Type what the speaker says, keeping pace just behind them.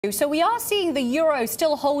So we are seeing the euro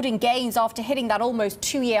still holding gains after hitting that almost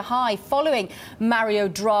two-year high following Mario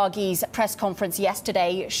Draghi's press conference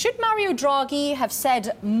yesterday. Should Mario Draghi have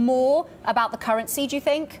said more about the currency, do you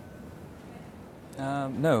think?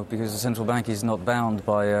 No, because the central bank is not bound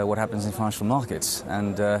by what happens in financial markets.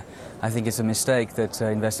 And I think it's a mistake that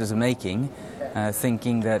investors are making,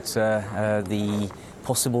 thinking that the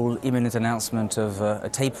possible imminent announcement of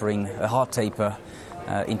a hard taper,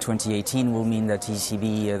 in 2018 will mean that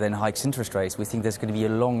ECB then hikes interest rates. We think there's going to be a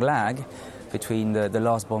long lag between the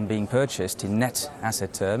last bond being purchased in net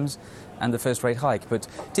asset terms and the first rate hike. But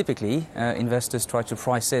typically, investors try to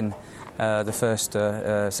price in the first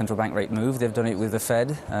central bank rate move. They've done it with the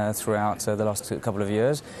Fed throughout the last couple of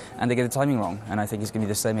years, and they get the timing wrong. And I think it's going to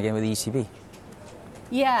be the same again with the ECB.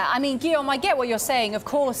 Yeah, I mean, Guillaume, I get what you're saying. Of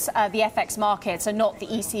course, the FX markets are not the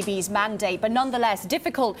ECB's mandate, but nonetheless,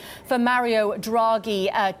 difficult for Mario Draghi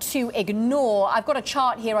to ignore. I've got a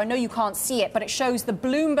chart here. I know you can't see it, but it shows the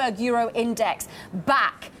Bloomberg Euro Index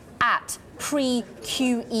back at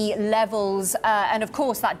pre-QE levels. And of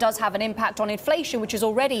course, that does have an impact on inflation, which is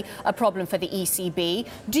already a problem for the ECB.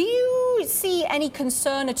 Do you see any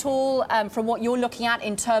concern at all from what you're looking at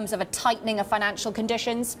in terms of a tightening of financial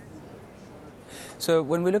conditions? So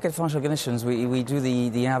when we look at financial conditions, we do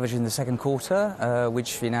the average in the second quarter,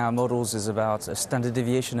 which in our models is about a standard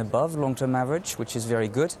deviation above long-term average, which is very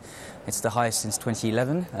good. It's the highest since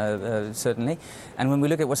 2011, certainly. And when we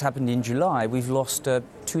look at what's happened in July, we've lost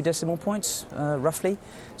 2 decimal points, roughly.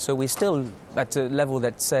 So we're still at a level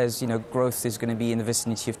that says, growth is going to be in the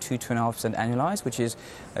vicinity of 2–2.5% annualized, which is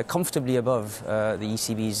comfortably above the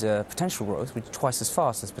ECB's potential growth, which is twice as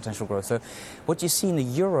fast as potential growth. So what you see in the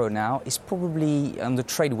euro now is probably on the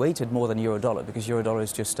trade weighted more than euro-dollar, because euro-dollar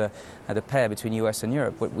is just the pair between US and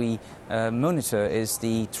Europe. What we monitor is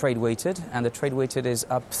the trade weighted, and the trade weighted is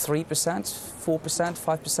up 3%, 4%,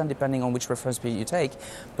 5%, depending on which reference period you take.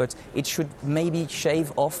 But it should maybe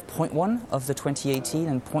shave off 0.1 of the 2018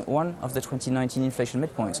 and 0.1 of the 2019 inflation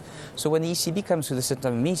midpoints. So when the ECB comes to the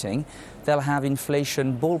September meeting, they'll have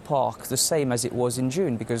inflation ballpark the same as it was in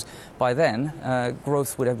June, because by then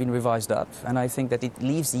growth would have been revised up. And I think that it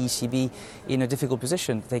leaves the ECB in a difficult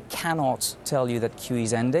position. They cannot tell you that QE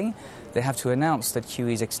is ending. They have to announce that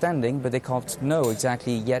QE is extending, but they can't know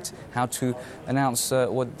exactly yet how to announce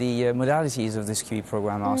what the modalities of this QE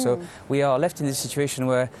program are. So we are left in this situation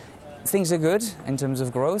where things are good in terms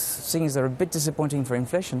of growth, things are a bit disappointing for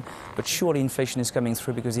inflation, but surely inflation is coming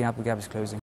through because the output gap is closing.